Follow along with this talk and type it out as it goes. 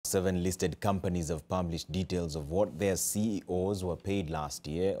7 listed companies have published details of what their CEOs were paid last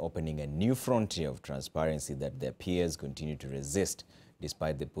year, opening a new frontier of transparency that their peers continue to resist,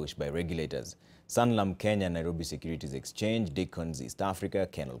 despite the push by regulators. Sanlam Kenya, Nairobi Securities Exchange, Deacons East Africa,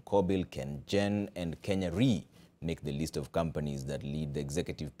 KenolKobil, KenGen and Kenya RE make the list of companies that lead the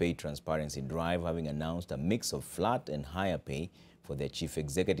executive pay transparency drive, having announced a mix of flat and higher pay for their chief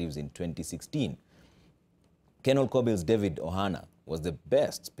executives in 2016. KenolKobil's David Ohana was the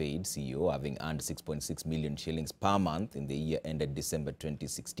best paid CEO, having earned 6.6 million shillings per month in the year ended December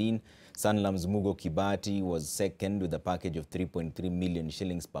 2016. Sanlam's Mugo Kibati was second with a package of 3.3 million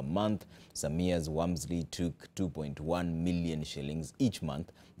shillings per month. Samia's Walmsley took 2.1 million shillings each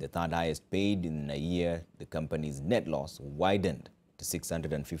month. The third highest paid in a year, the company's net loss widened to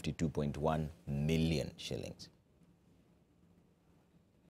 652.1 million shillings.